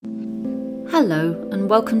Hello and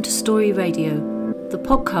welcome to Story Radio, the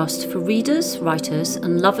podcast for readers, writers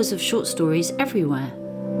and lovers of short stories everywhere.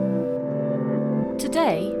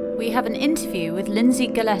 Today we have an interview with Lindsay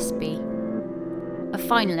Gillespie, a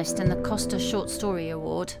finalist in the Costa Short Story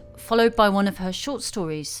Award, followed by one of her short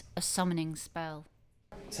stories, A Summoning Spell.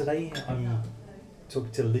 Today I'm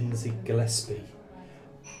talking to Lindsay Gillespie,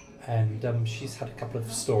 and she's had a couple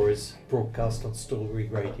of stories broadcast on Story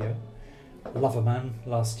Radio. Loverman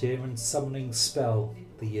last year and Summoning Spell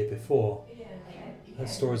the year before. Her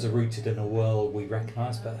stories are rooted in a world we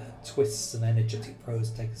recognise, but her twists and energetic prose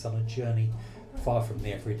take us on a journey far from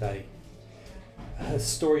the everyday. Her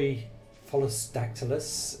story,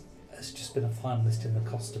 Philosdactylus, has just been a finalist in the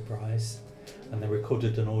Costa Prize, and they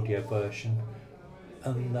recorded an audio version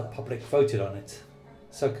and the public voted on it.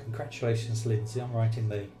 So congratulations, Lindsay, on writing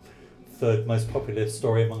the third most popular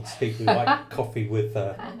story amongst people who like coffee with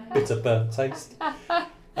bitter burnt taste.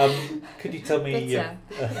 Could you tell me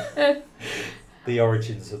the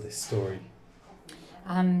origins of this story?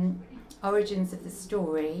 Origins of the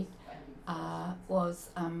story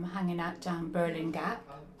was hanging out down Berlin Gap,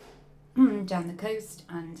 down the coast,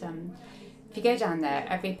 and if you go down there,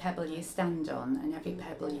 every pebble you stand on and every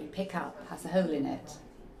pebble you pick up has a hole in it.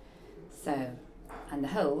 And the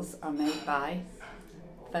holes are made by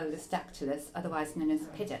Philosdactylus, otherwise known as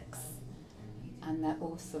piddox, and they're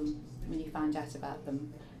awesome when you find out about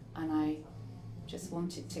them, and I just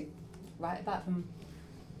wanted to write about them.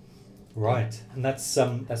 Right, and that's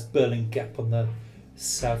Berlin Gap on the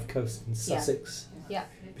south coast in Sussex. Yeah.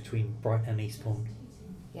 Between Brighton and Eastbourne.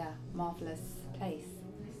 Yeah, marvellous place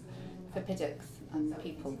for piddocks and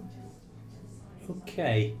people.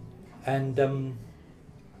 Okay, and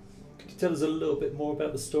could you tell us a little bit more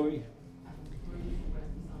about the story?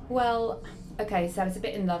 Well, okay, so I was a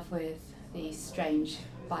bit in love with these strange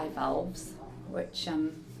bivalves, which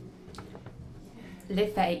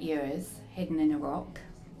lived for 8 years, hidden in a rock,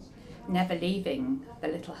 never leaving the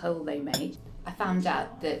little hole they made. I found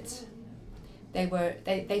out that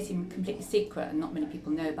they seemed completely secret and not many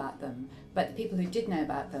people know about them, but the people who did know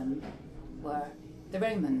about them were the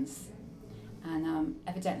Romans. And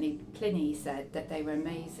evidently Pliny said that they were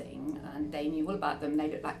amazing and they knew all about them. They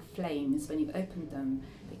looked like flames when you opened them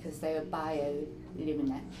because they were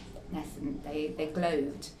bioluminescent. They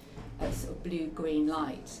glowed a sort of blue-green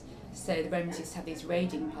light. So the Romans used to have these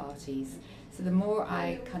raiding parties. So the more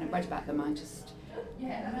I kind of read about them, I just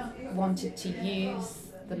wanted to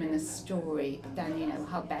use them in a story, but then,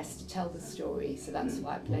 how best to tell the story. So that's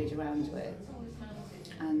what I played around with.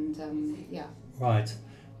 And, yeah. Right.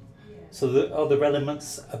 So are there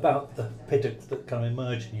elements about the piddock that kind of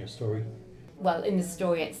emerge in your story? Well, in the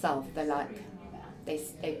story itself, they're like,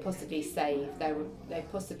 they possibly save, they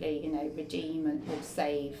possibly, redeem or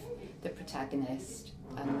save the protagonist,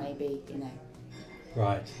 and maybe,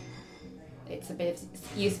 Right. It's a bit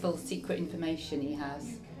of useful secret information he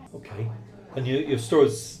has. Okay. And your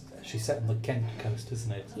story's actually set on the Kent coast,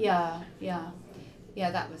 isn't it? Yeah,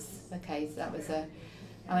 that was, okay, so that was I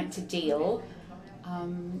went to Deal,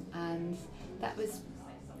 and that was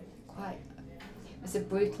it was a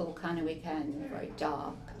brutal kind of weekend, very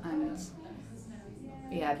dark and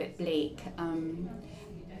a bit bleak. And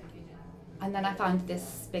then I found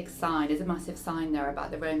this big sign, there's a massive sign there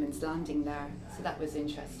about the Romans landing there, so that was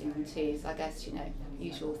interesting too. So I guess,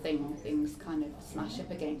 usual things kind of smash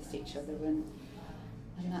up against each other, and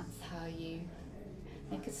that's how you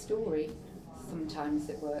make a story. Sometimes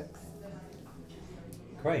it works.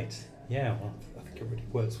 Great. Yeah, well, I think it really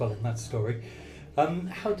works well in that story.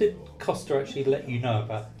 How did Costa actually let you know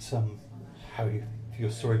about how your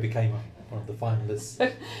story became one of the finalists?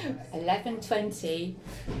 11:20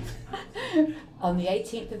 on the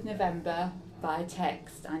 18th of November by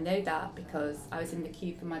text. I know that because I was in the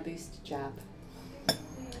queue for my booster jab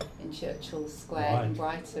in Churchill Square in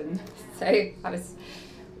Brighton. So I was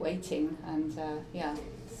waiting, and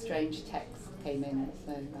strange text came in.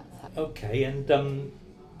 So that's how. Okay, and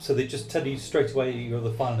so they just tell you straight away you're the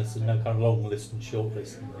finalist and no kind of long list and short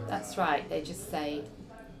list? That's right. They just say,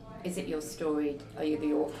 is it your story? Are you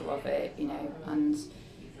the author of it? And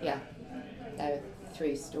there are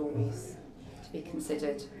 3 stories to be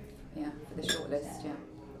considered, for the shortlist, yeah.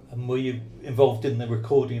 And were you involved in the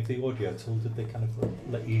recording of the audio at all? Did they kind of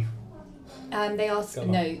let you? They asked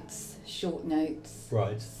notes, short notes.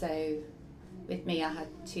 Right. So with me, I had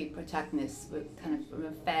 2 protagonists with kind of from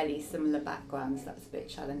a fairly similar backgrounds. That was a bit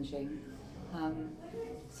challenging.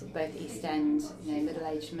 So both East End,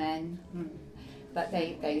 middle-aged men. But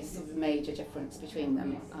they sort of made a difference between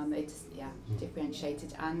them. They just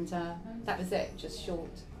differentiated, and that was it. Just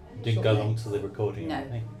short Didn't go along to the recording. No, or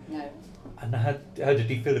anything? no. And how did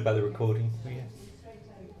you feel about the recording?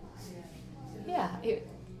 Yeah, it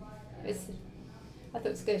was. I thought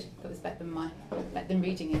it was good. I thought it was better than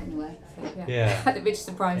reading it in a way. So Yeah. Which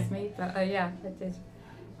surprised me, but yeah, it did.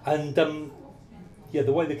 And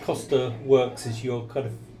the way the Costa works is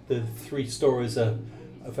the 3 stories are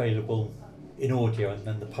available in audio, and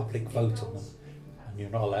then the public vote on them, and you're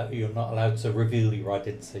not allowed to reveal your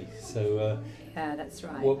identity. So Yeah, that's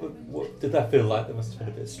right. what did that feel like? That must have been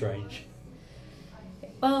a bit strange.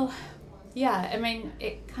 Well, yeah, I mean,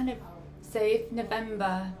 it kind of, so if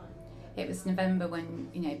November, it was November when,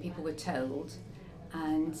 people were told,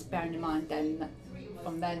 and bearing in mind then, that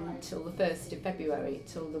from then till the 1st of February,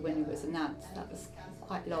 till the winner was announced, that was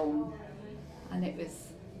quite long, and it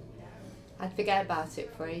was, I'd forget about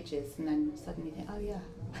it for ages, and then suddenly think, oh yeah.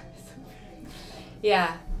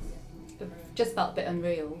 Yeah, it just felt a bit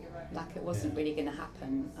unreal, like it wasn't really going to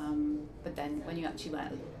happen, but then when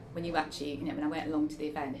I went along to the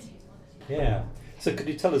event. Yeah. So could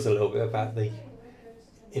you tell us a little bit about the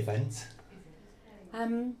event?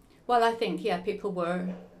 Well, I think, people were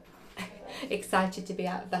excited to be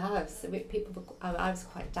out of the house. I was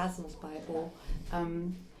quite dazzled by it all.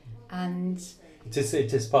 And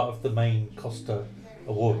It is part of the main Costa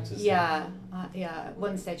Awards, isn't it? yeah, at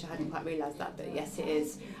one stage I hadn't quite realised that, but yes, it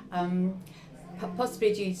is.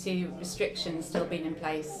 Possibly due to restrictions still being in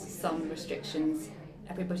place, some restrictions,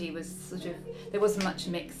 everybody was there wasn't much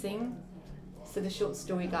mixing, so the short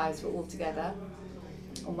story guys were all together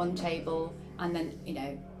on one table, and then,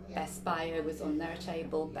 Best Bio was on their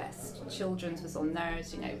table, Best Children's was on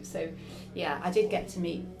theirs, so yeah, I did get to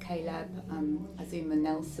meet Caleb Azuma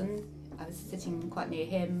Nelson. I was sitting quite near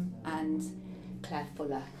him, and Claire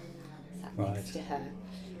Fuller sat next to her,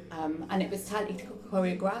 and it was tightly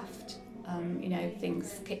choreographed.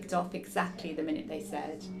 Things kicked off exactly the minute they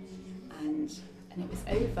said, and it was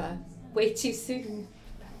over way too soon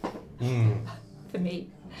for me.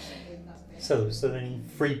 So was there any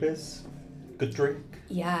freebies? Good drink?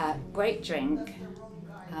 Yeah, great drink,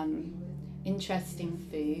 interesting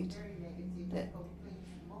food that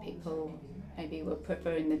people maybe were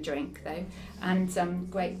preferring the drink though,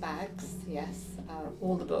 and great bags, yes,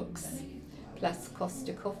 all the books, plus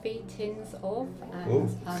Costa coffee tins of,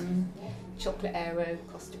 and Chocolate Aero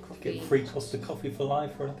Costa coffee. Get free Costa coffee for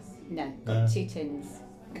life or anything? No, got 2 tins.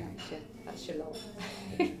 That's your lot.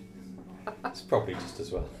 It's probably just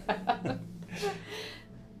as well.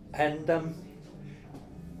 And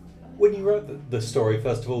when you wrote the story,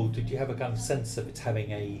 first of all, did you have a kind of sense of it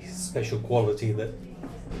having a special quality that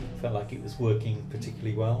felt like it was working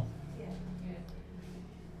particularly well?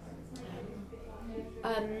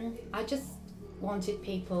 I just wanted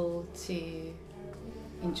people to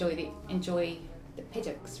enjoy the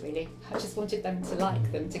Piddocks, really. I just wanted them to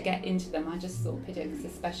like them, to get into them. I just thought Piddocks are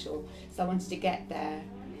special, so I wanted to get there.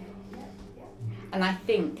 And I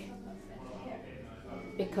think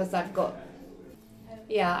because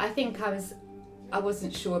I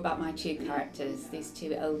wasn't sure about my 2 characters, these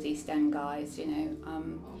 2 old East End guys,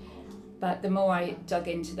 but the more I dug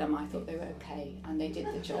into them, I thought they were okay, and they did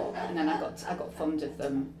the job, and then I got fond of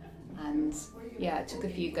them, and yeah, it took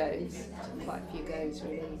quite a few goes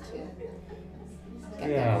really to get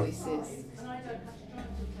their voices.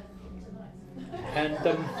 And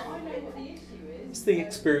has the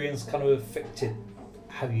experience kind of affected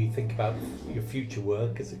how you think about your future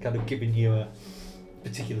work? Has it kind of given you a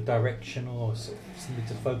particular direction or something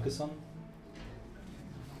to focus on?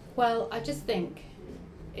 Well, I just think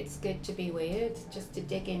it's good to be weird, just to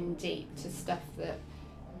dig in deep to stuff that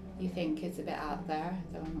you think is a bit out there.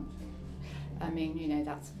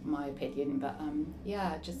 That's my opinion, but and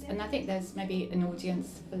I think there's maybe an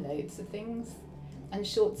audience for loads of things, and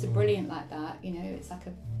shorts are brilliant like that. It's like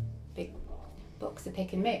a big box of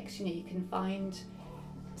pick and mix. You can find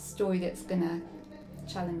a story that's gonna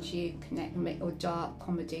challenge you, connect, or dark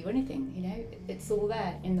comedy or anything. It's all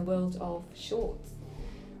there in the world of short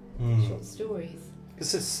stories.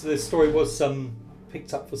 Because the story was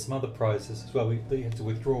picked up for some other prizes as well. That you had to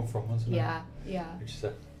withdraw from, wasn't it? Yeah. Which is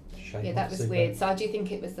a shame. Yeah, that was weird. So I do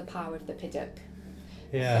think it was the power of the Piddock.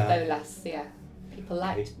 Yeah. The bolas, yeah. People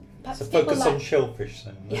liked. So focus on shellfish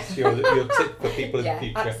then. That's your tip for people in the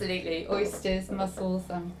future. Yeah, absolutely. Oysters, mussels,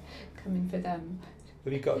 coming for them.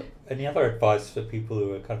 Have you got any other advice for people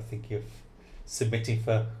who are kind of thinking of submitting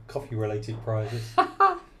for coffee-related prizes?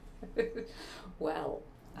 Well,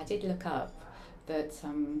 I did look up that,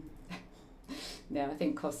 I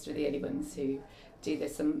think Costa are the only ones who do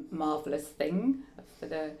this marvellous thing for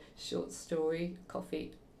the short story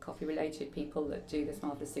coffee coffee-related people that do this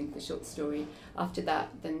marvellous thing for the short story. After that,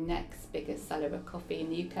 the next biggest seller of coffee in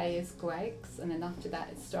the UK is Greggs, and then after that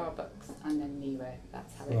it's Starbucks, and then Nero.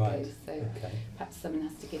 That's how it goes. So perhaps someone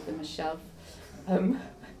has to give them a shove.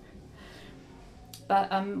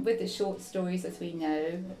 But with the short stories, as you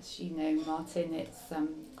know, Martin, it's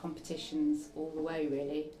competitions all the way,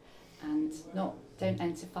 really. And don't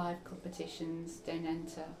enter 5 competitions, don't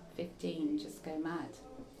enter 15, just go mad.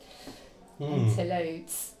 Enter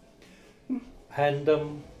loads. And what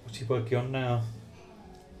are you working on now?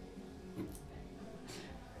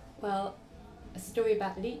 Well, a story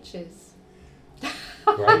about leeches.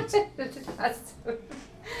 Great.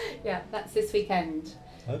 Yeah, that's this weekend.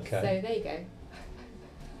 Okay. So there you go.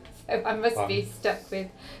 So I must be stuck with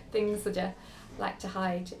things that I like to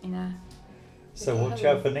hide in a... So watch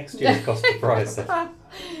out for next year's Costa Prize then.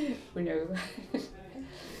 We know.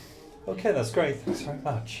 Okay, that's great. Thanks very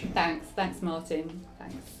much. Thanks Martin.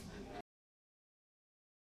 Thanks.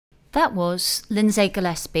 That was Lindsay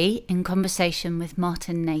Gillespie in conversation with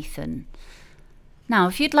Martin Nathan. Now,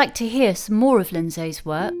 if you'd like to hear some more of Lindsay's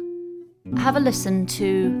work, have a listen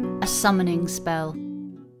to A Summoning Spell.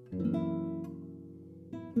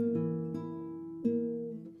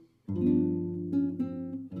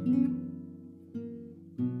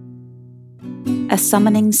 A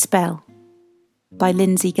Summoning Spell by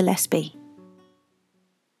Lindsay Gillespie.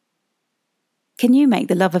 Can you make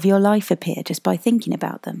the love of your life appear just by thinking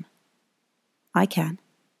about them? I can.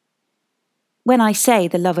 When I say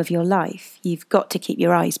the love of your life, you've got to keep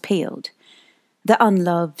your eyes peeled. The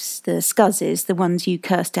unloves, the scuzzes, the ones you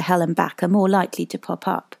curse to hell and back are more likely to pop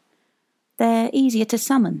up. They're easier to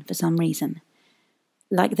summon for some reason.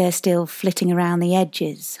 Like they're still flitting around the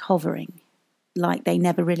edges, hovering. Like they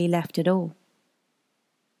never really left at all.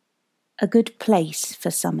 A good place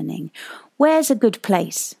for summoning. Where's a good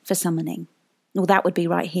place for summoning? Well, that would be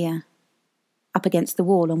right here. Up against the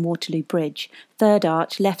wall on Waterloo Bridge, 3rd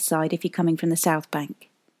arch, left side if you're coming from the south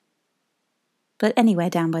bank. But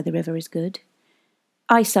anywhere down by the river is good.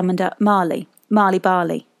 I summoned up Marley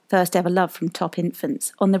Barley, first ever love from top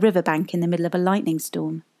infants, on the riverbank in the middle of a lightning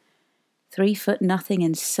storm. 3 foot nothing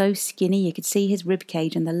and so skinny you could see his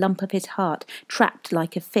ribcage and the lump of his heart trapped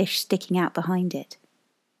like a fish sticking out behind it.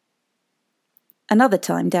 Another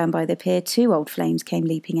time down by the pier, 2 old flames came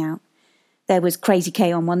leaping out. There was Crazy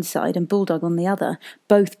K on one side and Bulldog on the other,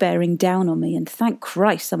 both bearing down on me, and thank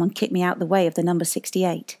Christ someone kicked me out the way of the number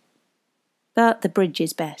 68. But the bridge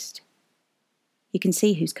is best. You can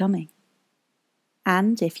see who's coming.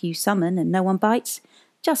 And if you summon and no one bites,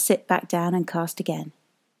 just sit back down and cast again.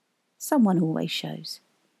 Someone always shows.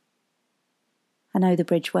 I know the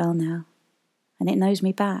bridge well now, and it knows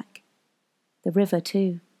me back. The river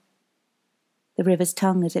too. The river's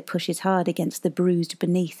tongue as it pushes hard against the bruised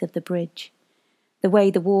beneath of the bridge. The way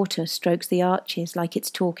the water strokes the arches like it's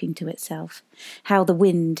talking to itself. How the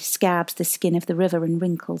wind scabs the skin of the river and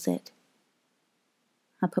wrinkles it.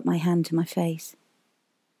 I put my hand to my face.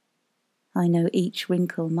 I know each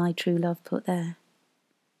wrinkle my true love put there.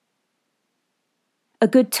 A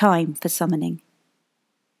good time for summoning.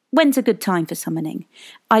 When's a good time for summoning?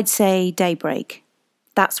 I'd say daybreak.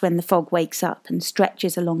 That's when the fog wakes up and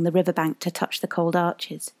stretches along the riverbank to touch the cold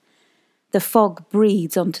arches. The fog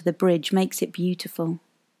breathes onto the bridge, makes it beautiful.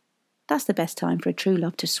 That's the best time for a true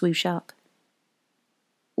love to swoosh up.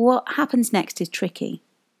 What happens next is tricky.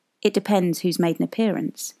 It depends who's made an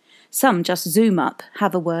appearance. Some just zoom up,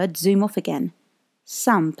 have a word, zoom off again.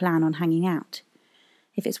 Some plan on hanging out.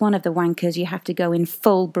 If it's one of the wankers, you have to go in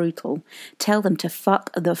full brutal. Tell them to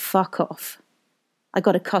fuck the fuck off. I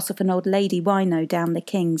got a cuss off an old lady wino down the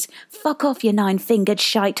Kings. Fuck off, you 9-fingered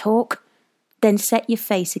shite hawk. Then set your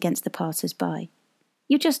face against the passers-by.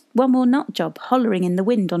 You're just one more nut job hollering in the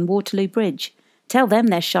wind on Waterloo Bridge. Tell them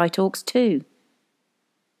they're shite hawks too.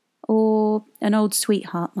 Or an old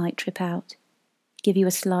sweetheart might trip out. Give you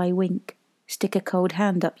a sly wink. Stick a cold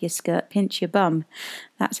hand up your skirt, pinch your bum.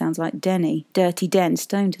 That sounds like Denny. Dirty Den,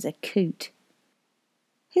 stoned as a coot.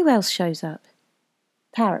 Who else shows up?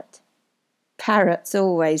 Parrot. Parrot's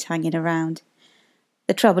always hanging around.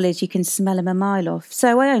 The trouble is you can smell him a mile off,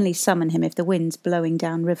 so I only summon him if the wind's blowing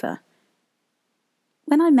downriver.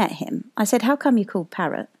 When I met him, I said, "How come you called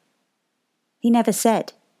Parrot?" He never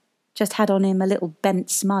said, just had on him a little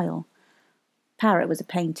bent smile. Parrot was a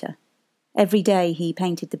painter. Every day he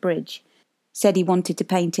painted the bridge. Said he wanted to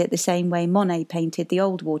paint it the same way Monet painted the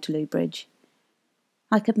old Waterloo Bridge.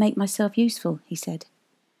 I could make myself useful, he said.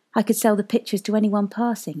 I could sell the pictures to anyone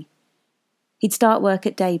passing. He'd start work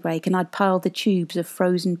at daybreak and I'd pile the tubes of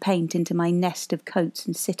frozen paint into my nest of coats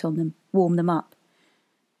and sit on them, warm them up.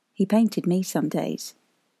 He painted me some days.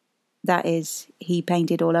 That is, he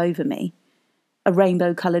painted all over me, a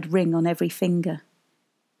rainbow-coloured ring on every finger.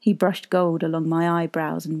 He brushed gold along my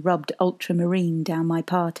eyebrows and rubbed ultramarine down my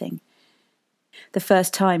parting. The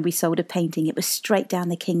first time we sold a painting, it was straight down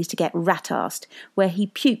the King's to get rat-arsed, where he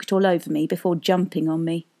puked all over me before jumping on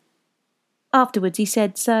me. Afterwards he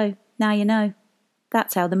said, "So, now you know.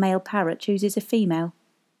 That's how the male parrot chooses a female.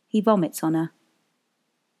 He vomits on her."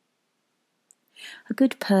 A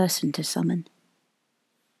good person to summon.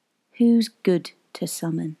 Who's good to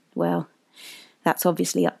summon? Well, that's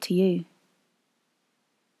obviously up to you.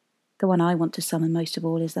 The one I want to summon most of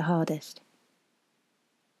all is the hardest.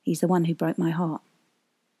 He's the one who broke my heart.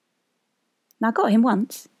 Now, I got him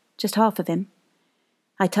once, just half of him.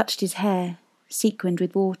 I touched his hair, sequined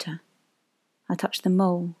with water. I touched the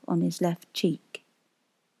mole on his left cheek,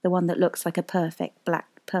 the one that looks like a perfect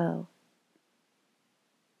black pearl.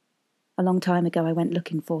 A long time ago I went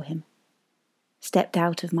looking for him, stepped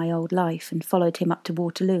out of my old life and followed him up to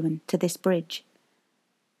Waterloo and to this bridge.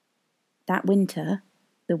 That winter,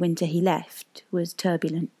 the winter he left, was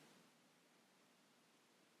turbulent.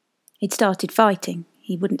 He'd started fighting.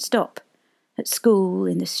 He wouldn't stop. At school,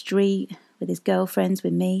 in the street, with his girlfriends,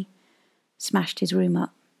 with me. Smashed his room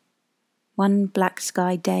up. One black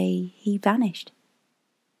sky day, he vanished.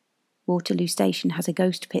 Waterloo Station has a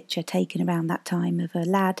ghost picture taken around that time of a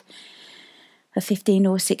lad, a 15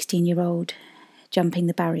 or 16-year-old, jumping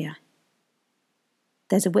the barrier.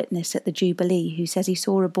 There's a witness at the Jubilee who says he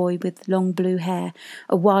saw a boy with long blue hair,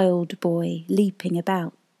 a wild boy, leaping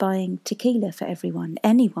about, buying tequila for everyone,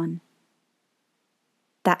 anyone.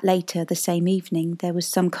 That later, the same evening, there was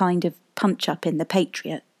some kind of punch-up in the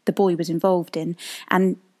Patriot the boy was involved in,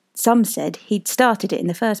 and some said he'd started it in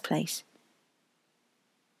the first place.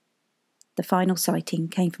 The final sighting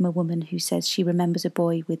came from a woman who says she remembers a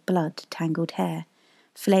boy with blood-tangled hair,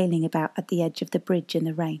 flailing about at the edge of the bridge in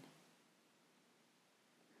the rain.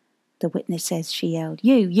 The witness says she yelled,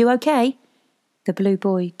 You okay?" The blue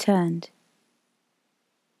boy turned.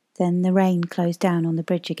 Then the rain closed down on the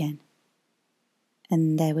bridge again,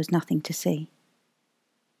 and there was nothing to see.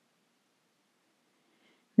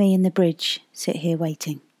 Me and the bridge sit here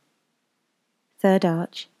waiting. Third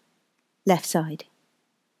arch, left side,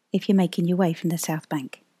 if you're making your way from the South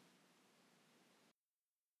Bank.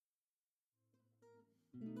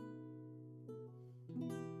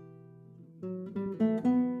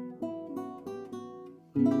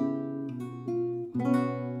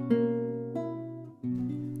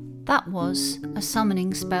 That was A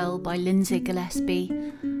Summoning Spell by Lindsay Gillespie.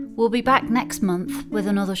 We'll be back next month with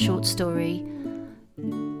another short story.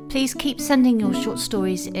 Please keep sending your short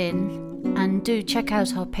stories in, and do check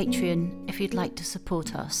out our Patreon if you'd like to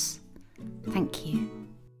support us. Thank you.